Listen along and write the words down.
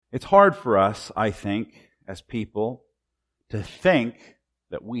It's hard for us, I think, as people, to think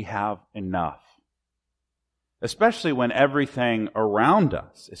that we have enough. Especially when everything around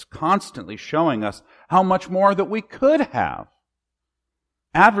us is constantly showing us how much more that we could have.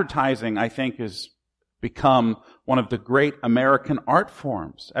 Advertising, I think, has become one of the great American art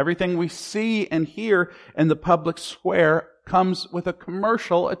forms. Everything we see and hear in the public square comes with a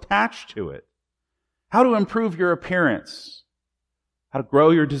commercial attached to it. How to improve your appearance, how to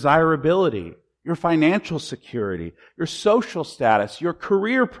grow your desirability, your financial security, your social status, your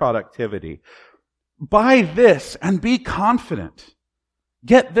career productivity. Buy this and be confident.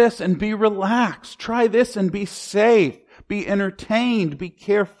 Get this and be relaxed. Try this and be safe. Be entertained. Be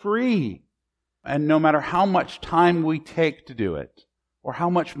carefree. And no matter how much time we take to do it, or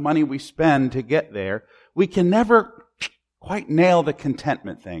how much money we spend to get there, we can never quite nail the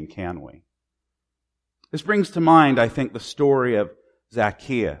contentment thing, can we? This brings to mind, I think, the story of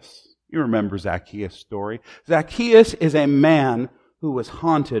Zacchaeus. You remember Zacchaeus' story. Zacchaeus is a man who was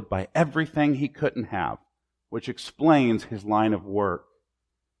haunted by everything he couldn't have, which explains his line of work.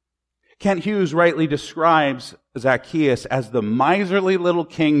 Kent Hughes rightly describes Zacchaeus as the miserly little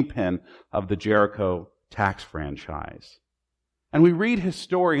kingpin of the Jericho tax franchise. And we read his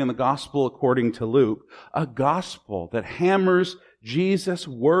story in the Gospel according to Luke, a gospel that hammers Jesus'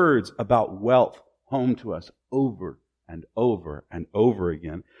 words about wealth home to us over and over and over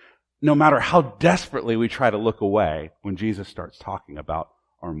again, no matter how desperately we try to look away when Jesus starts talking about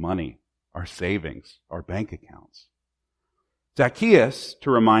our money, our savings, our bank accounts. Zacchaeus, to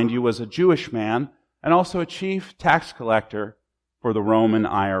remind you, was a Jewish man and also a chief tax collector for the Roman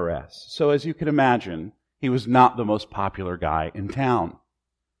IRS. So as you can imagine, he was not the most popular guy in town.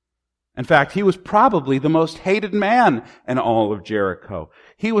 In fact, he was probably the most hated man in all of Jericho.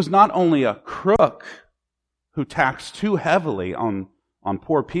 He was not only a crook who taxed too heavily on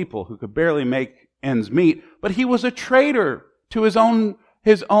poor people who could barely make ends meet, but he was a traitor to his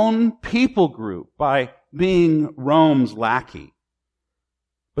own people group by being Rome's lackey.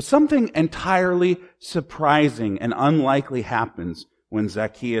 But something entirely surprising and unlikely happens when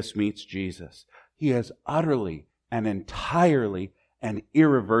Zacchaeus meets Jesus. He is utterly and entirely and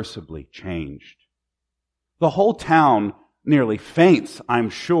irreversibly changed. The whole town nearly faints, I'm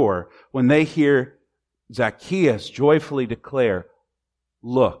sure, when they hear Zacchaeus joyfully declare,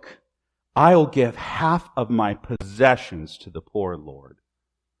 "Look, I'll give half of my possessions to the poor, Lord.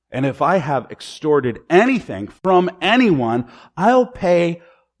 And if I have extorted anything from anyone, I'll pay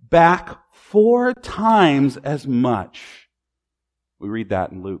back 4 times as much." We read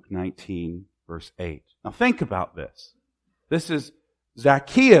that in Luke 19, verse 8. Now think about this. This is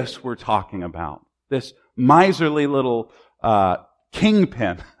Zacchaeus we're talking about. This miserly little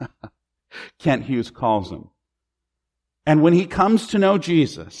kingpin, Kent Hughes calls him. And when he comes to know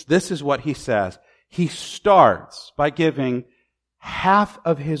Jesus, this is what he says. He starts by giving half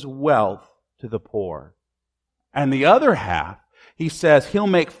of his wealth to the poor. And the other half, he says he'll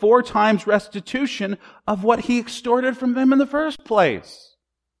make 4 times restitution of what he extorted from them in the first place.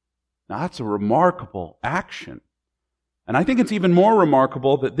 Now that's a remarkable action. And I think it's even more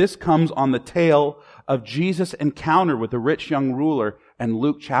remarkable that this comes on the tail of Jesus' encounter with the rich young ruler in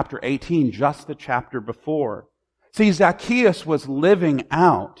Luke chapter 18, just the chapter before. See, Zacchaeus was living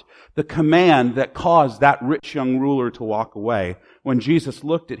out the command that caused that rich young ruler to walk away when Jesus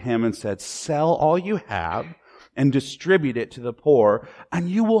looked at him and said, "Sell all you have and distribute it to the poor, and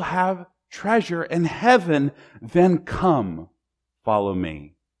you will have treasure in heaven. Then come, follow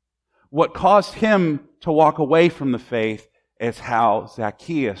me." What caused him to walk away from the faith is how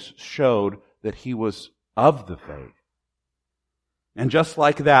Zacchaeus showed that he was of the faith. And just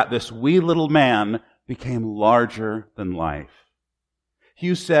like that, this wee little man became larger than life.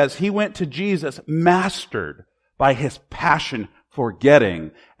 Hughes says he went to Jesus mastered by his passion for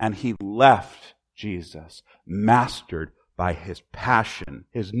getting, and he left Jesus mastered by his passion,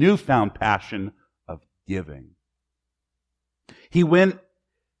 his newfound passion of giving. He went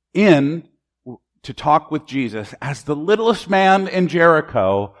in to talk with Jesus as the littlest man in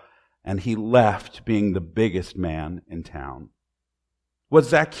Jericho, and he left being the biggest man in town. What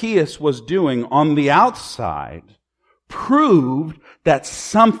Zacchaeus was doing on the outside proved that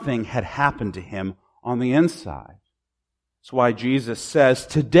something had happened to him on the inside. That's why Jesus says,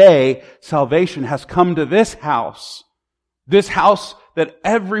 "Today salvation has come to this house that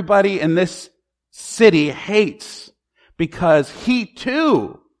everybody in this city hates, because he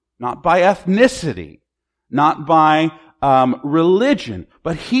too, not by ethnicity, not by religion,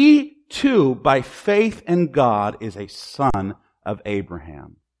 but he too, by faith in God, is a son of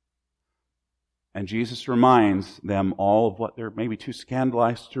Abraham." And Jesus reminds them all of what they're maybe too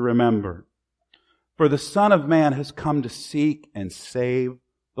scandalized to remember. For the Son of Man has come to seek and save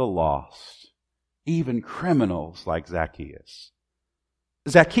the lost, even criminals like Zacchaeus.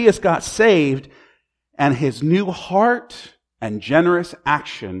 Zacchaeus got saved, and his new heart and generous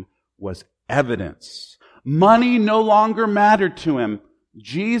action was evidence. Money no longer mattered to him.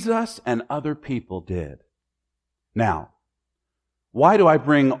 Jesus and other people did. Now, why do I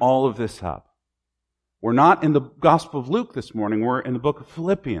bring all of this up? We're not in the Gospel of Luke this morning. We're in the book of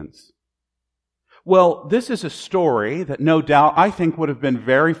Philippians. Well, this is a story that no doubt I think would have been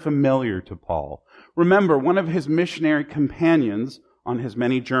very familiar to Paul. Remember, one of his missionary companions on his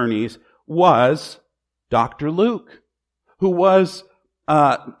many journeys was Dr. Luke, who was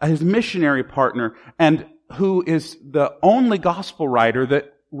his missionary partner and who is the only gospel writer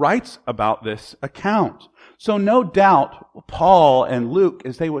that writes about this account. So no doubt Paul and Luke,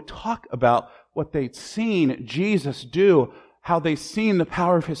 as they would talk about what they'd seen Jesus do, how they'd seen the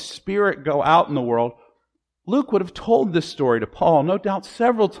power of His Spirit go out in the world, Luke would have told this story to Paul, no doubt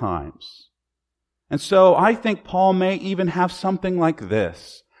several times. And so I think Paul may even have something like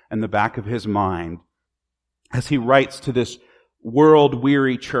this in the back of his mind as he writes to this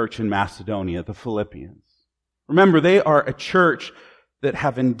world-weary church in Macedonia, the Philippians. Remember, they are a church that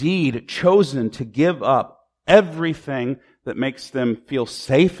have indeed chosen to give up everything that makes them feel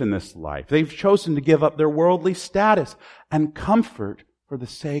safe in this life. They've chosen to give up their worldly status and comfort for the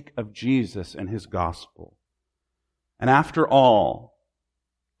sake of Jesus and His gospel. And after all,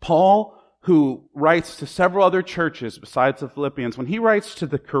 Paul, who writes to several other churches besides the Philippians, when he writes to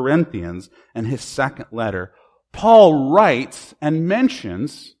the Corinthians in his second letter, Paul writes and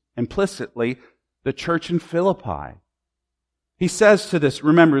mentions implicitly the church in Philippi. He says to this,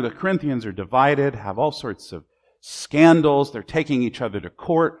 remember, the Corinthians are divided, have all sorts of scandals. They're taking each other to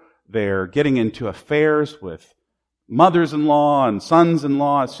court. They're getting into affairs with mothers-in-law and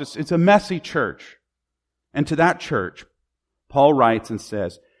sons-in-law. It's a messy church. And to that church, Paul writes and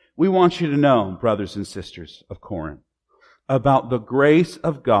says, we want you to know, brothers and sisters of Corinth, about the grace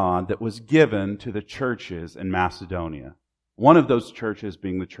of God that was given to the churches in Macedonia. One of those churches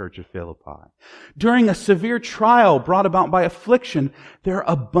being the church of Philippi. During a severe trial brought about by affliction, their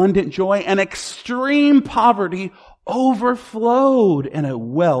abundant joy and extreme poverty overflowed in a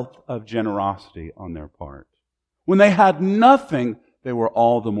wealth of generosity on their part. When they had nothing, they were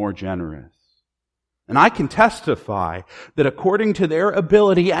all the more generous. And I can testify that according to their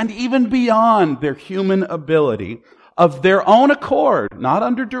ability and even beyond their human ability, of their own accord, not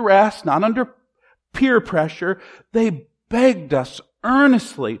under duress, not under peer pressure, they begged us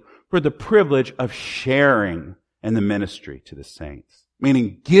earnestly for the privilege of sharing in the ministry to the saints,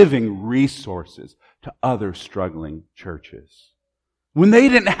 meaning giving resources to other struggling churches. When they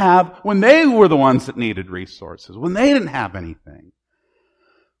were the ones that needed resources, when they didn't have anything.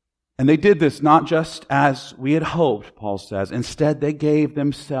 And they did this not just as we had hoped, Paul says. Instead, they gave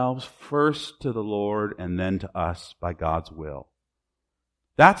themselves first to the Lord and then to us by God's will.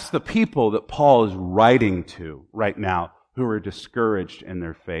 That's the people that Paul is writing to right now who are discouraged in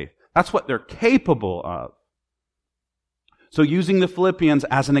their faith. That's what they're capable of. So using the Philippians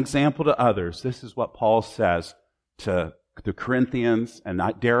as an example to others, this is what Paul says to the Corinthians, and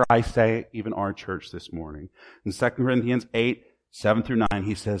dare I say, even our church this morning. In 2 Corinthians 8, 7 through 9,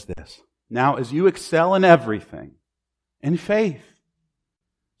 he says this, now as you excel in everything, in faith,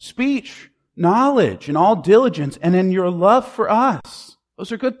 speech, knowledge, and all diligence, and in your love for us.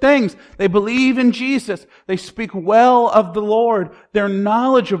 Those are good things. They believe in Jesus. They speak well of the Lord. They're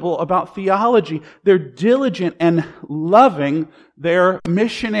knowledgeable about theology. They're diligent and loving their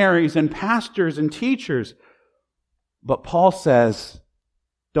missionaries and pastors and teachers. But Paul says,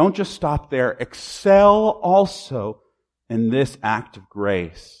 don't just stop there. Excel also in this act of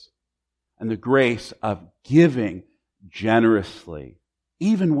grace and the grace of giving generously,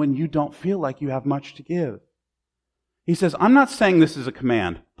 even when you don't feel like you have much to give. He says, I'm not saying this is a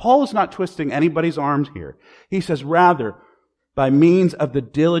command. Paul is not twisting anybody's arms here. He says, rather, by means of the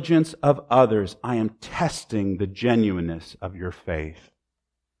diligence of others, I am testing the genuineness of your faith.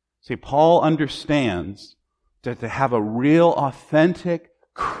 See, Paul understands that to have a real, authentic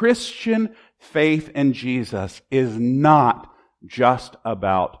Christian faith in Jesus is not just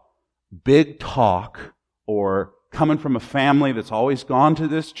about big talk or coming from a family that's always gone to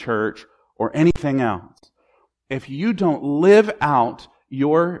this church or anything else. If you don't live out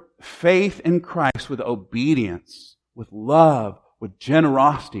your faith in Christ with obedience, with love, with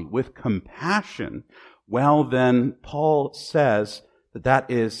generosity, with compassion, well then, Paul says that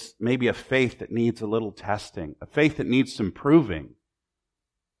is maybe a faith that needs a little testing, a faith that needs some proving.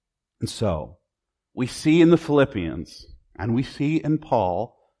 And so, we see in the Philippians, and we see in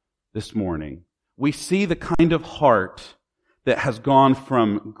Paul this morning, we see the kind of heart that has gone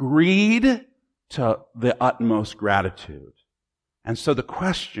from greed to the utmost gratitude. And so the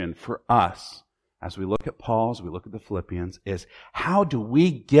question for us, as we look at Paul, as we look at the Philippians, is how do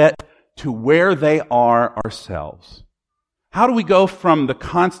we get to where they are ourselves? How do we go from the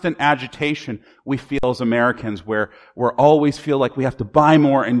constant agitation we feel as Americans, where we always feel like we have to buy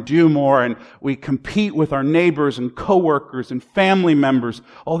more and do more, and we compete with our neighbors and coworkers and family members?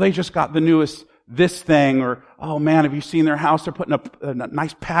 Oh, they just got the newest this thing, or, oh man, have you seen their house? They're putting up a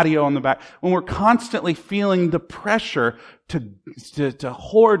nice patio on the back. When we're constantly feeling the pressure to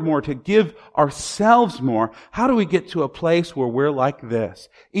hoard more, to give ourselves more, how do we get to a place where we're like this?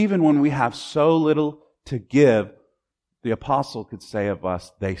 Even when we have so little to give, the apostle could say of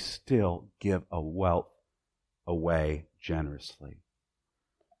us, they still give a wealth away generously.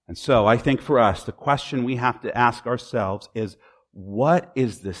 And so I think for us, the question we have to ask ourselves is, what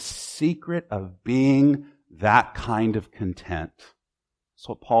is the secret of being that kind of content? That's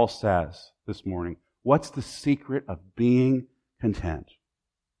what Paul says this morning. What's the secret of being content?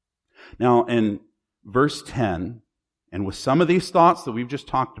 Now, in verse 10, and with some of these thoughts that we've just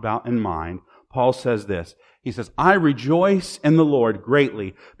talked about in mind, Paul says this. He says, I rejoice in the Lord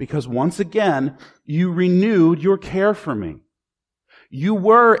greatly because once again you renewed your care for me. You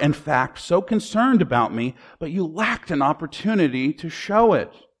were, in fact, so concerned about me, but you lacked an opportunity to show it.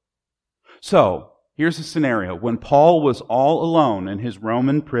 So, here's a scenario. When Paul was all alone in his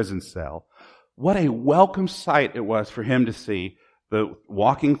Roman prison cell, what a welcome sight it was for him to see.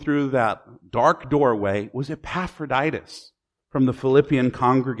 Walking through that dark doorway was Epaphroditus from the Philippian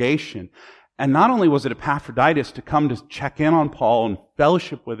congregation. And not only was it Epaphroditus to come to check in on Paul and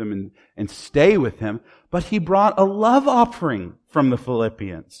fellowship with him and stay with him, but he brought a love offering from the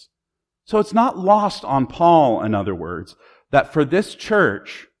Philippians. So it's not lost on Paul, in other words, that for this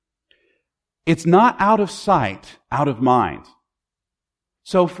church, it's not out of sight, out of mind.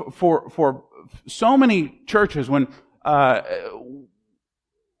 So for so many churches, when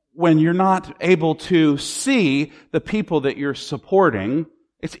you're not able to see the people that you're supporting,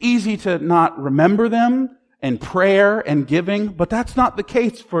 it's easy to not remember them in prayer and giving, but that's not the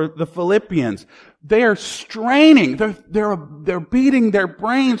case for the Philippians. They are straining. They're beating their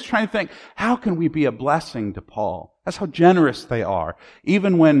brains trying to think, how can we be a blessing to Paul? That's how generous they are.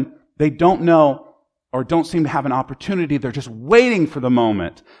 Even when they don't know or don't seem to have an opportunity, they're just waiting for the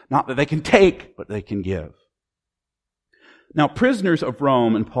moment. Not that they can take, but they can give. Now, prisoners of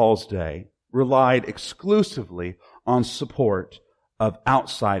Rome in Paul's day relied exclusively on support of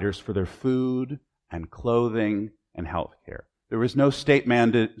outsiders for their food and clothing and health care. There was no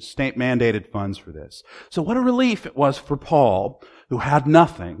state-mandated funds for this. So what a relief it was for Paul, who had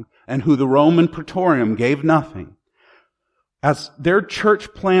nothing, and who the Roman Praetorium gave nothing. As their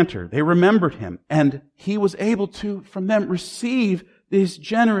church planter, they remembered him, and he was able to, from them, receive these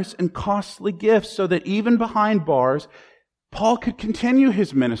generous and costly gifts so that even behind bars, Paul could continue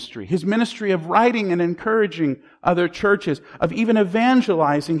his ministry of writing and encouraging other churches, of even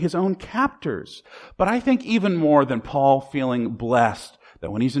evangelizing his own captors. But I think even more than Paul feeling blessed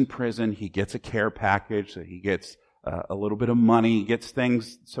that when he's in prison, he gets a care package, that he gets a little bit of money, he gets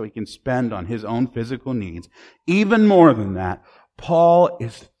things so he can spend on his own physical needs. Even more than that, Paul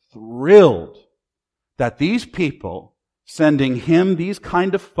is thrilled that these people sending him these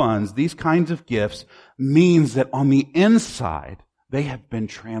kind of funds, these kinds of gifts, means that on the inside, they have been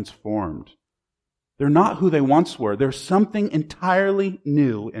transformed. They're not who they once were. There's something entirely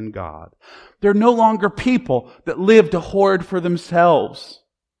new in God. They're no longer people that live to hoard for themselves.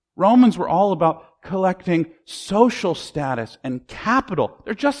 Romans were all about collecting social status and capital.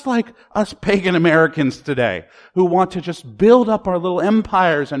 They're just like us pagan Americans today who want to just build up our little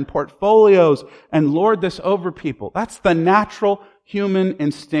empires and portfolios and lord this over people. That's the natural human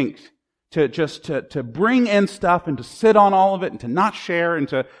instinct to bring in stuff and to sit on all of it and to not share and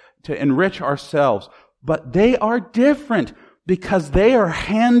to enrich ourselves. But they are different because they are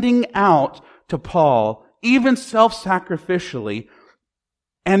handing out to Paul, even self-sacrificially,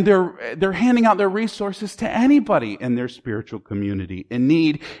 and they're handing out their resources to anybody in their spiritual community in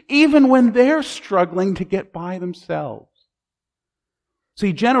need, even when they're struggling to get by themselves.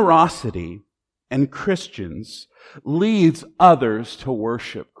 See, generosity in Christians leads others to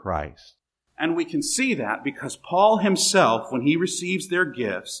worship Christ. And we can see that because Paul himself, when he receives their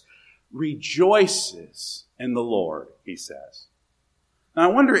gifts, rejoices in the Lord, he says. Now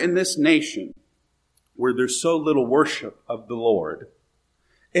I wonder, in this nation where there's so little worship of the Lord,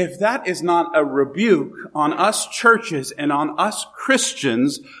 if that is not a rebuke on us churches and on us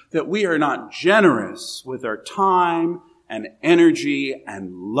Christians that we are not generous with our time and energy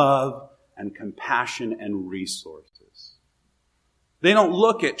and love and compassion and resources. They don't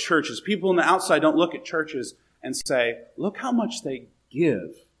look at churches. People on the outside don't look at churches and say, look how much they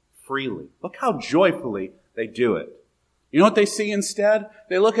give freely. Look how joyfully they do it. You know what they see instead?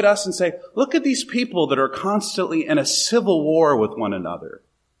 They look at us and say, look at these people that are constantly in a civil war with one another,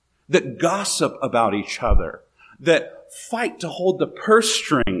 that gossip about each other, that fight to hold the purse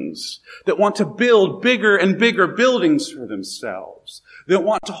strings, that want to build bigger and bigger buildings for themselves, that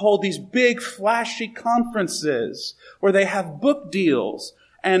want to hold these big flashy conferences where they have book deals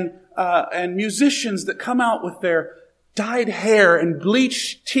and musicians that come out with their dyed hair and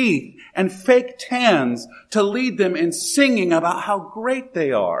bleached teeth and fake tans to lead them in singing about how great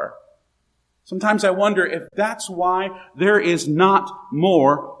they are. Sometimes I wonder if that's why there is not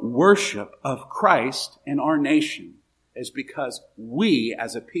more worship of Christ in our nation, is because we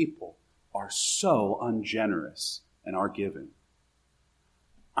as a people are so ungenerous in our giving.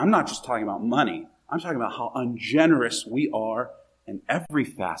 I'm not just talking about money. I'm talking about how ungenerous we are in every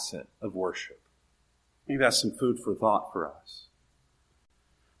facet of worship. Maybe that's some food for thought for us.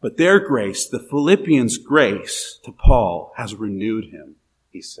 But their grace, the Philippians' grace to Paul, has renewed him,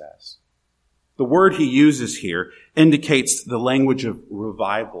 he says. The word he uses here indicates the language of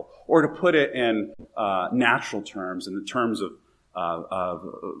revival, or to put it in natural terms, in the terms of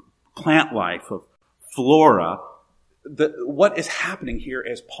plant life, of flora. What is happening here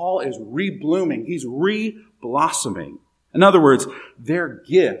is Paul is reblooming. He's re-blossoming. In other words, their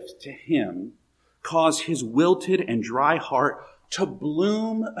gift to him caused his wilted and dry heart to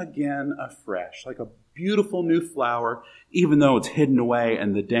bloom again afresh, like a beautiful new flower, even though it's hidden away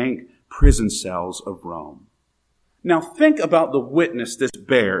in the dank prison cells of Rome. Now think about the witness this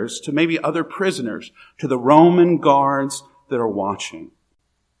bears to maybe other prisoners, to the Roman guards that are watching.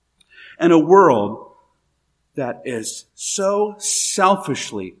 In a world that is so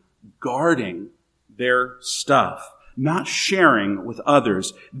selfishly guarding their stuff, not sharing with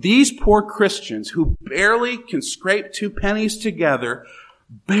others, these poor Christians who barely can scrape 2 pennies together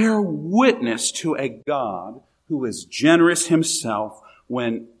bear witness to a God who is generous himself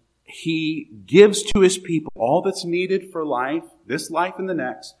when he gives to his people all that's needed for life, this life and the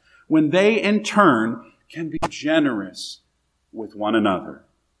next, when they in turn can be generous with one another,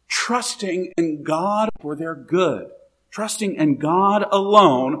 trusting in God for their good, trusting in God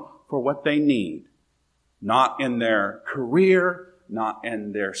alone for what they need, not in their career, not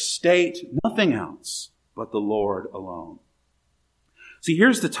in their state, nothing else but the Lord alone. See,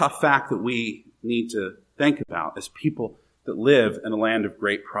 here's the tough fact that we need to think about as people that live in a land of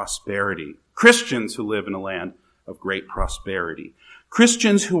great prosperity. Christians who live in a land of great prosperity.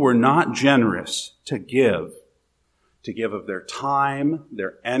 Christians who were not generous to give of their time,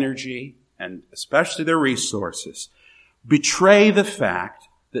 their energy, and especially their resources, betray the fact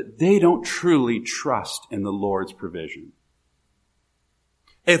that they don't truly trust in the Lord's provision.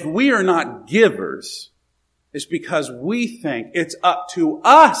 If we are not givers, it's because we think it's up to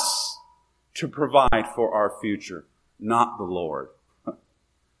us to provide for our future, not the Lord.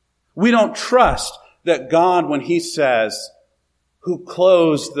 We don't trust that God, when he says, who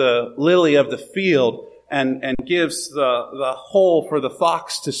clothes the lily of the field and gives the hole for the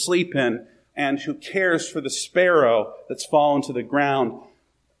fox to sleep in, and who cares for the sparrow that's fallen to the ground,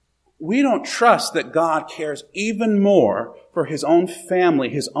 we don't trust that God cares even more for his own family,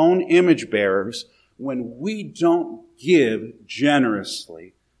 his own image bearers, when we don't give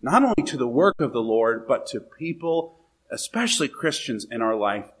generously, not only to the work of the Lord, but to people, especially Christians in our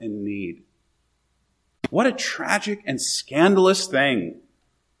life in need. What a tragic and scandalous thing.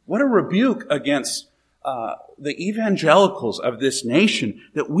 What a rebuke against the evangelicals of this nation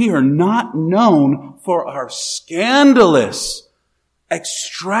that we are not known for our scandalous,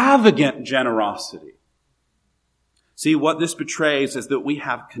 extravagant generosity. See, what this betrays is that we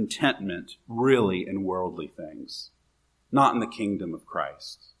have contentment really in worldly things, not in the kingdom of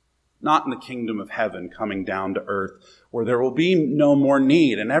Christ, not in the kingdom of heaven coming down to earth where there will be no more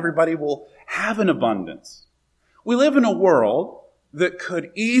need and everybody will have an abundance. We live in a world that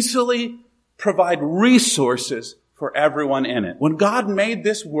could easily provide resources for everyone in it. When God made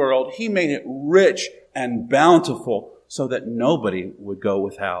this world, he made it rich and bountiful so that nobody would go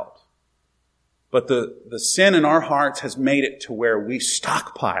without. But the sin in our hearts has made it to where we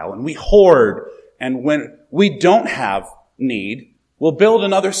stockpile and we hoard. And when we don't have need, we'll build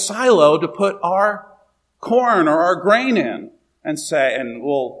another silo to put our corn or our grain in and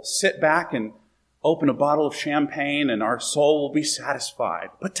we'll sit back and open a bottle of champagne and our soul will be satisfied.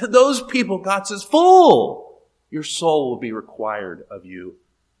 But to those people, God says, fool, your soul will be required of you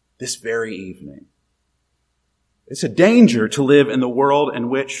this very evening. It's a danger to live in the world in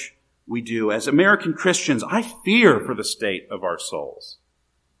which we do. As American Christians, I fear for the state of our souls.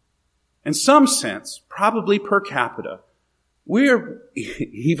 In some sense, probably per capita, we're,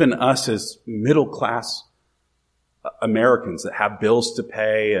 even us as middle-class Americans that have bills to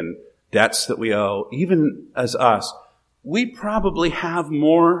pay and debts that we owe, even as us, we probably have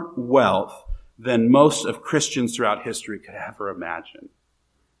more wealth than most of Christians throughout history could ever imagine.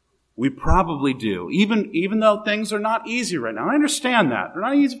 We probably do, even though things are not easy right now. I understand that. They're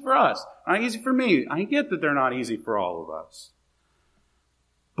not easy for us. Not easy for me. I get that they're not easy for all of us.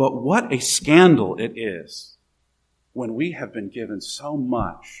 But what a scandal it is when we have been given so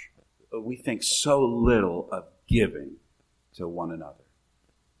much, but we think so little of giving to one another.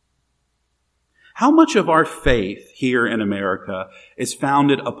 How much of our faith here in America is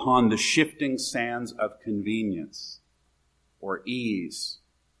founded upon the shifting sands of convenience or ease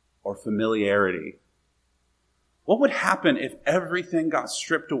or familiarity? What would happen if everything got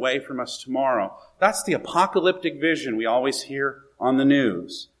stripped away from us tomorrow? That's the apocalyptic vision we always hear on the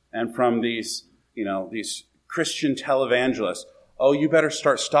news and from these Christian televangelists. Oh, you better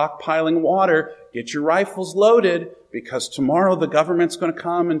start stockpiling water, get your rifles loaded, because tomorrow the government's going to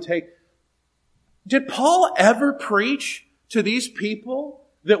come and take... Did Paul ever preach to these people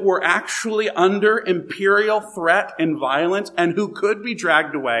that were actually under imperial threat and violence and who could be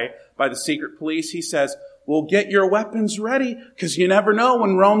dragged away by the secret police? He says, well, get your weapons ready because you never know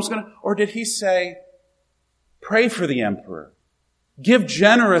when Rome's going to... Or did he say, pray for the emperor? Give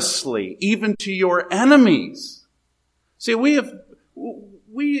generously, even to your enemies. See, we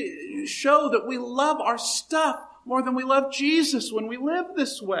show that we love our stuff more than we love Jesus when we live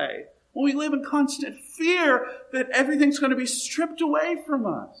this way. When we live in constant fear that everything's going to be stripped away from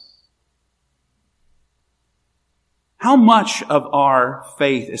us. How much of our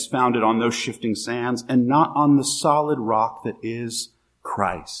faith is founded on those shifting sands and not on the solid rock that is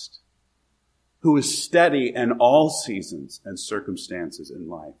Christ, who is steady in all seasons and circumstances in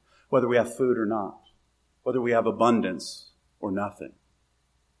life, whether we have food or not, whether we have abundance or nothing.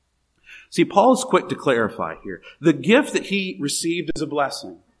 See, Paul is quick to clarify here. The gift that he received is a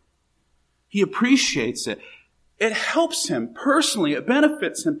blessing. He appreciates it. It helps him personally. It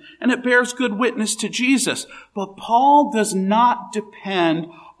benefits him. And it bears good witness to Jesus. But Paul does not depend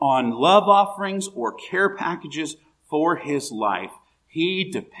on love offerings or care packages for his life. He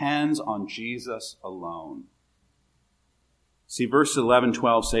depends on Jesus alone. See, verses 11,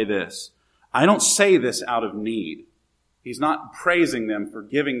 12 say this. I don't say this out of need. He's not praising them for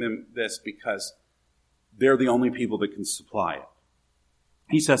giving them this because they're the only people that can supply it.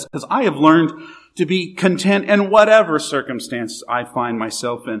 He says, because I have learned to be content in whatever circumstance I find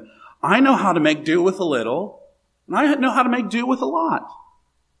myself in. I know how to make do with a little, and I know how to make do with a lot.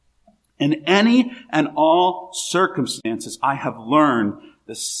 In any and all circumstances, I have learned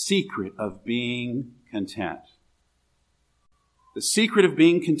the secret of being content. The secret of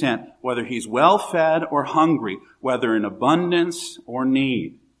being content, whether he's well-fed or hungry, whether in abundance or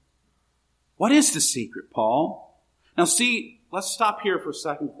need. What is the secret, Paul? Now see, let's stop here for a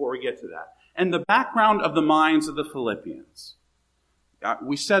second before we get to that. And the background of the minds of the Philippians.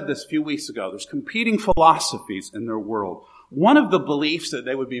 We said this a few weeks ago. There's competing philosophies in their world. One of the beliefs that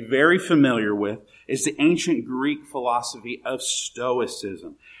they would be very familiar with is the ancient Greek philosophy of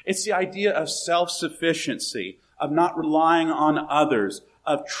Stoicism. It's the idea of self-sufficiency, of not relying on others,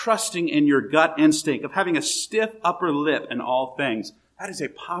 of trusting in your gut instinct, of having a stiff upper lip in all things. That is a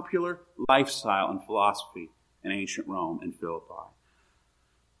popular lifestyle and philosophy in ancient Rome and Philippi.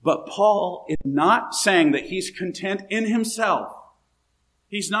 But Paul is not saying that he's content in himself.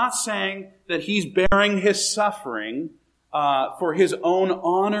 He's not saying that he's bearing his suffering for his own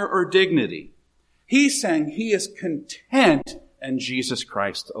honor or dignity. He's saying he is content in Jesus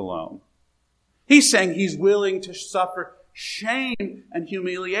Christ alone. He's saying he's willing to suffer shame and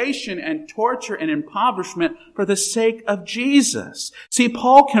humiliation and torture and impoverishment for the sake of Jesus. See,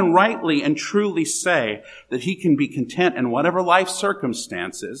 Paul can rightly and truly say that he can be content in whatever life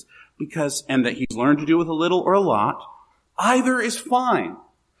circumstances and that he's learned to do with a little or a lot. Either is fine.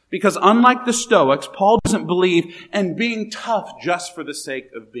 Because unlike the Stoics, Paul doesn't believe in being tough just for the sake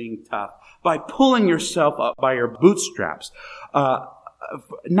of being tough, by pulling yourself up by your bootstraps,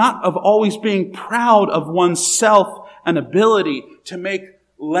 not of always being proud of oneself and ability to make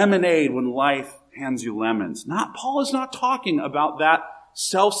lemonade when life hands you lemons. Paul is not talking about that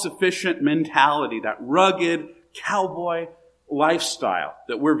self-sufficient mentality, that rugged cowboy lifestyle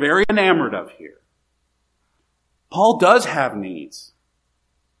that we're very enamored of here. Paul does have needs.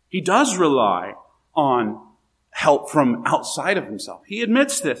 He does rely on help from outside of himself. He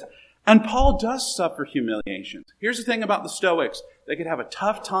admits this. And Paul does suffer humiliations. Here's the thing about the Stoics. They could have a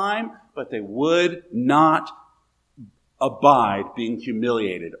tough time, but they would not abide being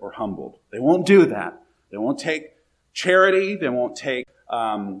humiliated or humbled. They won't do that. They won't take charity. They won't take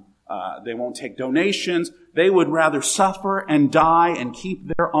donations. They would rather suffer and die and keep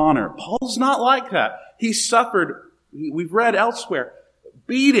their honor. Paul's not like that. He suffered, we've read elsewhere,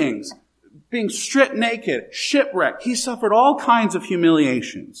 beatings, being stripped naked, shipwrecked. He suffered all kinds of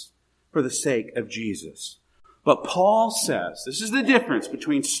humiliations for the sake of Jesus. But Paul says, this is the difference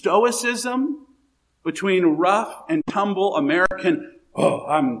between Stoicism, between rough and tumble American,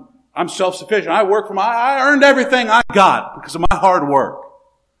 I'm self-sufficient. I earned everything I got because of my hard work.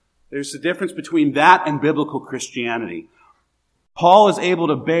 There's a difference between that and biblical Christianity. Paul is able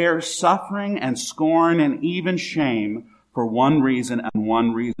to bear suffering and scorn and even shame for one reason and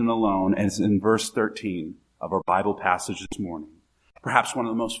one reason alone, as in verse 13 of our Bible passage this morning. Perhaps one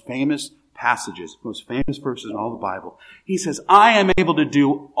of the most famous passages, most famous verses in all the Bible. He says, I am able to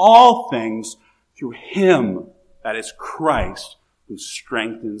do all things through Him, that is Christ, who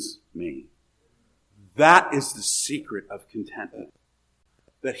strengthens me. That is the secret of contentment.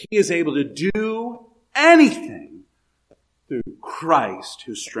 That he is able to do anything through Christ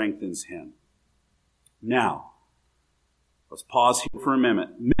who strengthens him. Now, let's pause here for a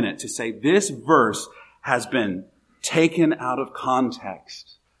minute to say this verse has been taken out of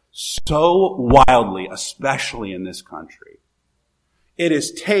context so wildly, especially in this country. It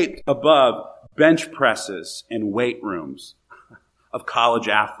is taped above bench presses in weight rooms of college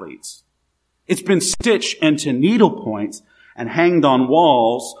athletes. It's been stitched into needle points and hanged on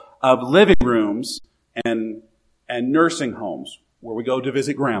walls of living rooms and nursing homes where we go to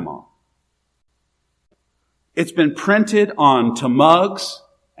visit grandma. It's been printed onto mugs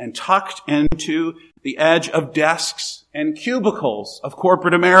and tucked into the edge of desks and cubicles of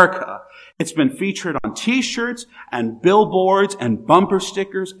corporate America. It's been featured on t-shirts and billboards and bumper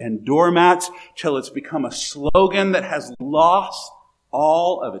stickers and doormats till it's become a slogan that has lost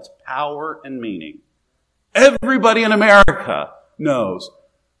all of its power and meaning. Everybody in America knows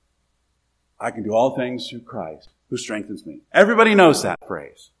I can do all things through Christ who strengthens me. Everybody knows that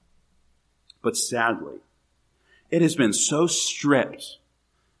phrase. But sadly, it has been so stripped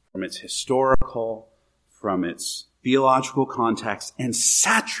from its historical, from its theological context, and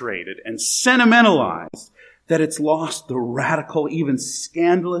saturated and sentimentalized that it's lost the radical, even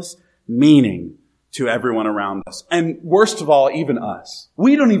scandalous meaning to everyone around us. And worst of all, even us.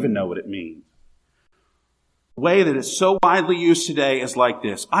 We don't even know what it means. The way that it's so widely used today is like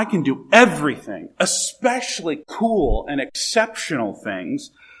this. I can do everything, especially cool and exceptional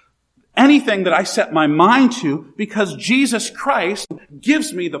things, anything that I set my mind to, because Jesus Christ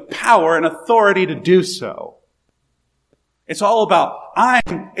gives me the power and authority to do so. It's all about,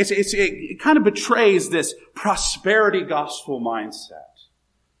 it kind of betrays this prosperity gospel mindset.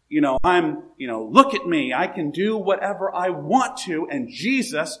 Look at me, I can do whatever I want to, and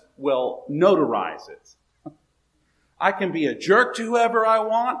Jesus will notarize it. I can be a jerk to whoever I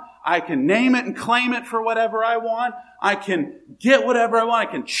want. I can name it and claim it for whatever I want. I can get whatever I want.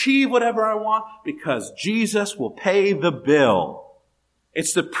 I can achieve whatever I want because Jesus will pay the bill.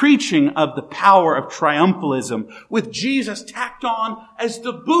 It's the preaching of the power of triumphalism with Jesus tacked on as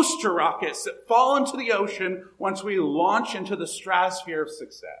the booster rockets that fall into the ocean once we launch into the stratosphere of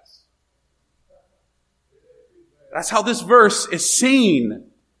success. That's how this verse is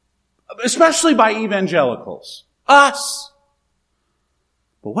seen, especially by evangelicals. Us.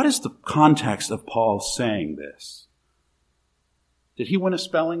 But what is the context of Paul saying this? Did he win a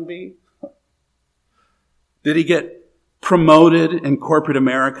spelling bee? Did he get promoted in corporate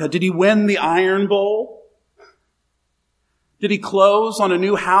America? Did he win the Iron Bowl? Did he close on a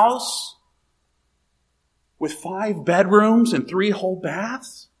new house with 5 bedrooms and 3 whole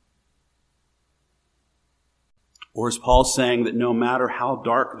baths? Or is Paul saying that no matter how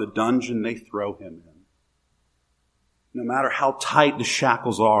dark the dungeon they throw him in, no matter how tight the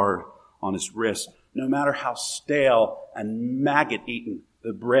shackles are on his wrists, no matter how stale and maggot-eaten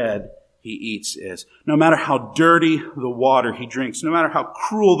the bread he eats is, no matter how dirty the water he drinks, no matter how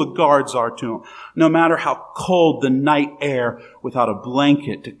cruel the guards are to him, no matter how cold the night air without a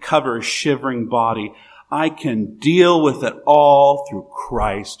blanket to cover his shivering body, I can deal with it all through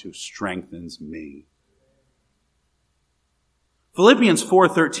Christ who strengthens me. Philippians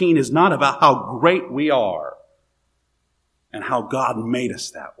 4:13 is not about how great we are and how God made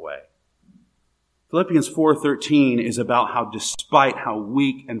us that way. Philippians 4:13 is about how despite how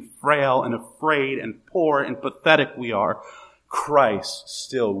weak and frail and afraid and poor and pathetic we are, Christ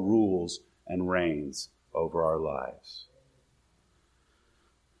still rules and reigns over our lives.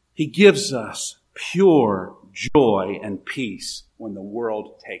 He gives us pure joy and peace when the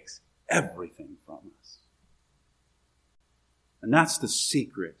world takes everything from us. And that's the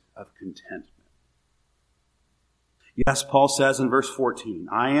secret of contentment. Yes, Paul says in verse 14,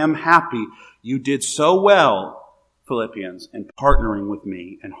 I am happy you did so well, Philippians, in partnering with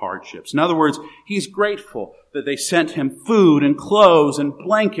me in hardships. In other words, he's grateful that they sent him food and clothes and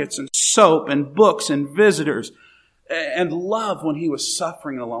blankets and soap and books and visitors and love when he was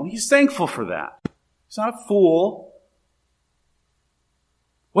suffering alone. He's thankful for that. He's not a fool.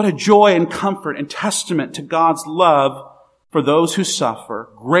 What a joy and comfort and testament to God's love for those who suffer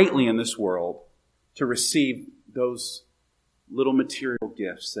greatly in this world to receive those little material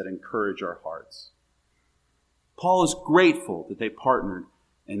gifts that encourage our hearts. Paul is grateful that they partnered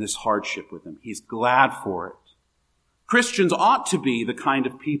in this hardship with him. He's glad for it. Christians ought to be the kind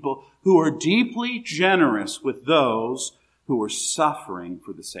of people who are deeply generous with those who are suffering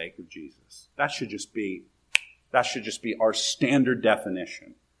for the sake of Jesus. That should just be our standard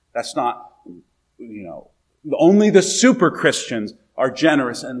definition. That's not, only the super Christians are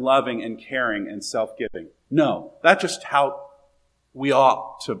generous and loving and caring and self-giving. No, that's just how we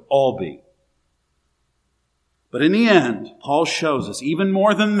ought to all be. But in the end, Paul shows us even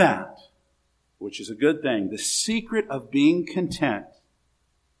more than that, which is a good thing, the secret of being content,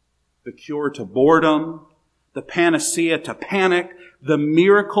 the cure to boredom, the panacea to panic, the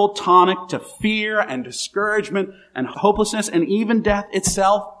miracle tonic to fear and discouragement and hopelessness and even death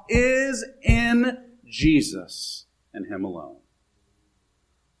itself is in Jesus and Him alone.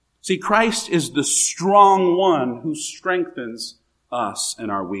 See, Christ is the strong one who strengthens us in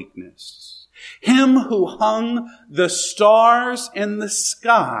our weakness. Him who hung the stars in the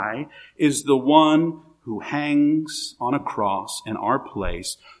sky is the one who hangs on a cross in our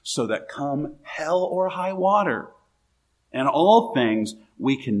place so that come hell or high water, in all things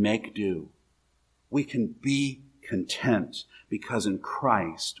we can make do. We can be content because in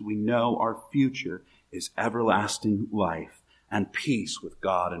Christ we know our future is everlasting life and peace with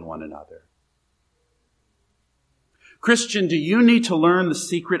God and one another. Christian, do you need to learn the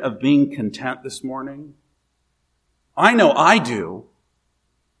secret of being content this morning? I know I do.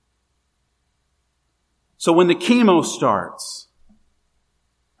 So when the chemo starts,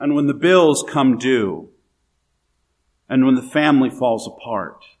 and when the bills come due, and when the family falls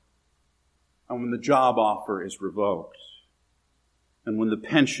apart, and when the job offer is revoked, and when the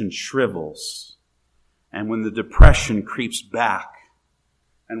pension shrivels, and when the depression creeps back,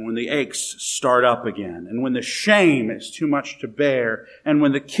 and when the aches start up again, and when the shame is too much to bear, and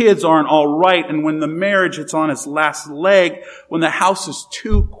when the kids aren't all right, and when the marriage is on its last leg, when the house is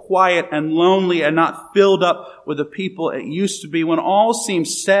too quiet and lonely and not filled up with the people it used to be, when all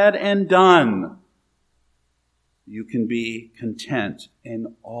seems said and done, you can be content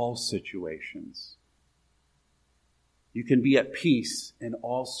in all situations. You can be at peace in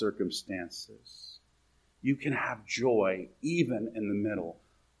all circumstances. You can have joy even in the middle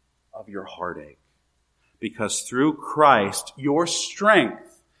of your heartache. Because through Christ, your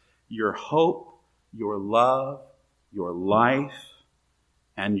strength, your hope, your love, your life,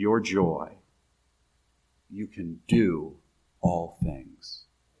 and your joy, you can do all things.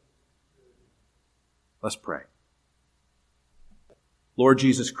 Let's pray. Lord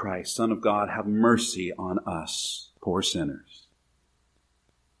Jesus Christ, Son of God, have mercy on us, poor sinners.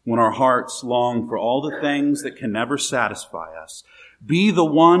 When our hearts long for all the things that can never satisfy us, be the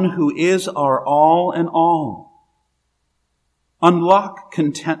one who is our all in all. Unlock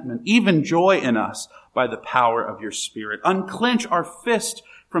contentment, even joy in us by the power of your Spirit. Unclench our fist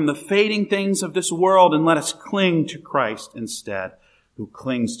from the fading things of this world and let us cling to Christ instead, who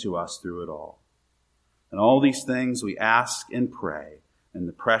clings to us through it all. And all these things we ask and pray in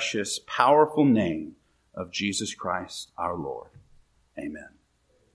the precious, powerful name of Jesus Christ our Lord. Amen.